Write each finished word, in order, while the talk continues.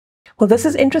Well, this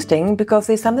is interesting because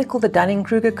there's something called the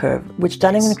Dunning-Kruger curve, which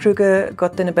Dunning and Kruger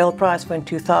got the Nobel Prize for in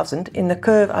 2000. In the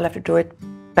curve, I'll have to draw it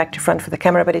back to front for the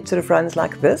camera, but it sort of runs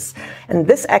like this. And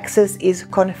this axis is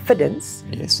confidence,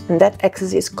 Yes. and that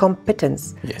axis is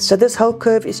competence. Yes. So this whole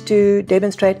curve is to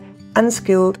demonstrate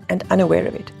unskilled and unaware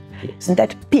of it. Yes. And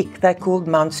that peak they called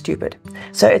Mount Stupid.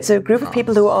 So it's a group of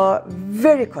people who are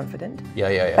very confident,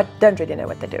 but don't really know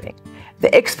what they're doing.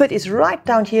 The expert is right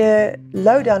down here,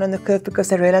 low down on the curve, because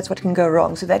they realize what can go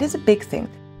wrong. So that is a big thing.